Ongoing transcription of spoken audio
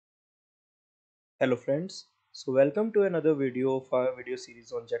Hello friends, so welcome to another video of our video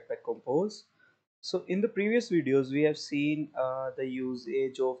series on Jetpack Compose. So in the previous videos we have seen the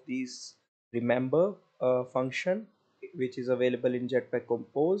usage of this remember function which is available in Jetpack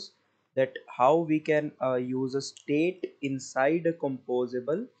Compose, that how we can use a state inside a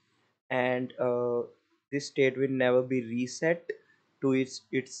composable, and this state will never be reset to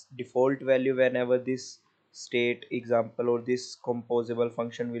its default value whenever this state example or this composable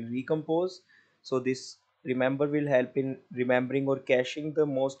function will recompose. So this remember will help in remembering or caching the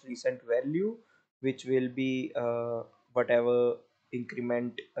most recent value, which will be whatever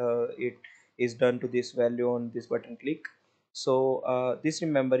increment it is done to this value on this button click. So this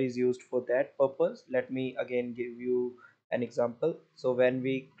remember is used for that purpose. Let me again give you an example. So when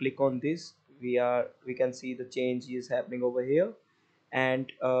we click on this, we can see the change is happening over here,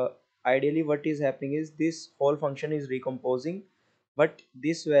 and ideally what is happening is this whole function is recomposing, but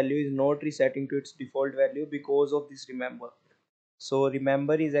this value is not resetting to its default value because of this remember. So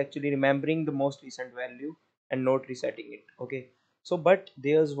remember is actually remembering the most recent value and not resetting it. Okay, so but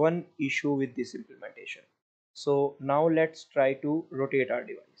there's one issue with this implementation. So now let's try to rotate our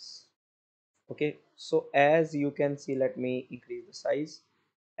device. Okay, so as you can see, let me increase the size.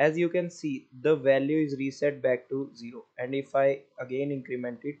 As you can see, the value is reset back to 0, and if I again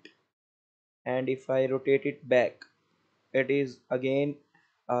increment it and if I rotate it back, it is again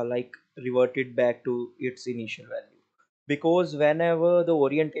like reverted back to its initial value, because whenever the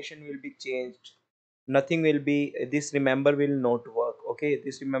orientation will be changed, nothing will be, this remember will not work. Okay,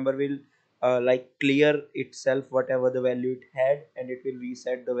 this remember will like clear itself whatever the value it had, and it will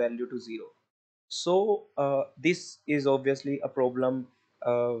reset the value to 0. So this is obviously a problem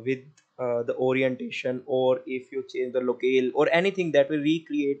with the orientation, or if you change the locale or anything that will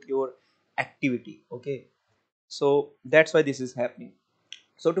recreate your activity. Okay, so that's why this is happening.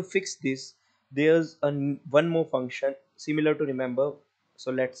 So to fix this, there's one more function similar to remember.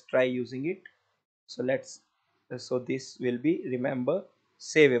 So let's try using it. So so this will be remember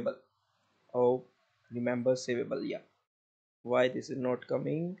savable. Oh, remember savable. Yeah, why this is not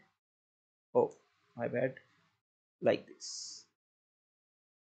coming? Oh, my bad. Like this.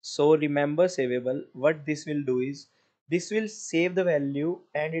 So remember savable, what this will do is this will save the value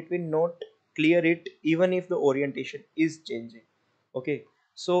and it will not clear it even if the orientation is changing. Okay,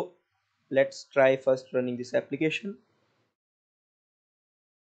 so let's try first running this application.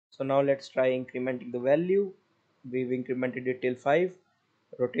 So now let's try incrementing the value. We've incremented it till 5.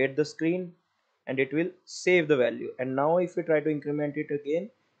 Rotate the screen and it will save the value. And now if we try to increment it again,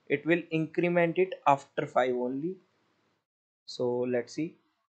 it will increment it after 5 only. So let's see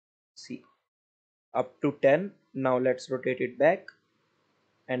up to 10. Now let's rotate it back,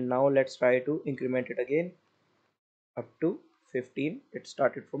 and now let's try to increment it again up to 15. It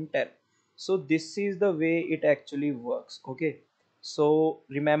started from 10. So this is the way it actually works. Okay, so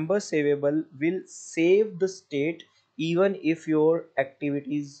remember savable will save the state even if your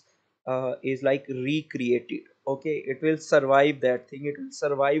activities is like recreated. Okay, it will survive that thing, it will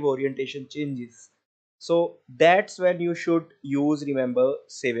survive orientation changes. So that's when you should use remember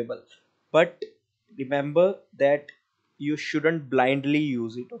savable. But remember that you shouldn't blindly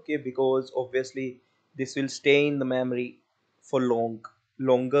use it. Okay, because obviously this will stay in the memory for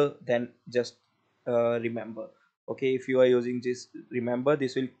longer than just remember. Okay, if you are using this remember,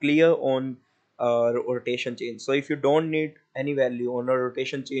 this will clear on rotation change. So if you don't need any value on a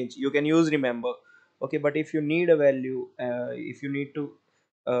rotation change, you can use remember. Okay, but if you need a value, if you need to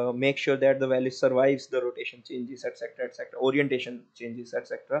make sure that the value survives the rotation changes, etc., etc., orientation changes,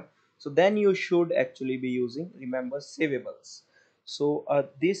 etc., so then you should actually be using remember savables. So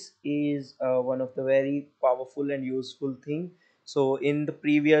this is one of the very powerful and useful thing. So in the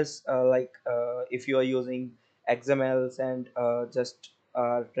previous if you are using xmls and just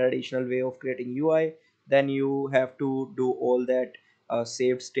traditional way of creating ui, then you have to do all that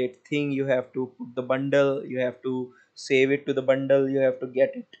saved state thing. You have to put the bundle, you have to save it to the bundle, you have to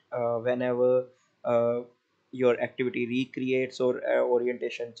get it whenever uh, your activity recreates or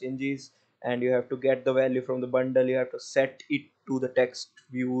orientation changes, and you have to get the value from the bundle. You have to set it to the text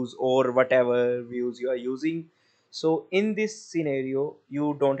views or whatever views you are using. So in this scenario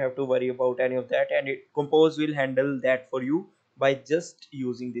you don't have to worry about any of that, and it compose will handle that for you by just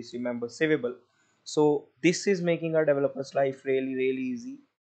using this remember savable. So this is making our developers life really easy.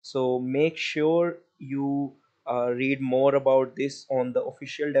 So make sure you read more about this on the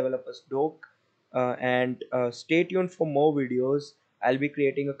official developers doc, and stay tuned for more videos. I'll be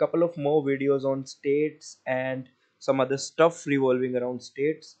creating a couple of more videos on states and some other stuff revolving around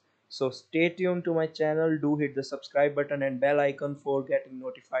states. So stay tuned to my channel. Do hit the subscribe button and bell icon for getting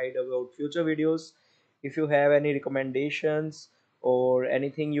notified about future videos. If you have any recommendations or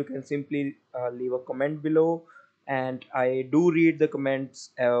anything, you can simply leave a comment below, and I do read the comments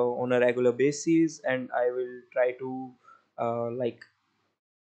on a regular basis, and I will try to like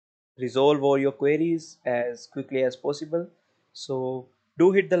resolve all your queries as quickly as possible. So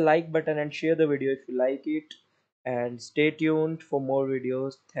do hit the like button and share the video if you like it, and stay tuned for more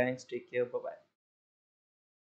videos. Thanks, take care, bye bye.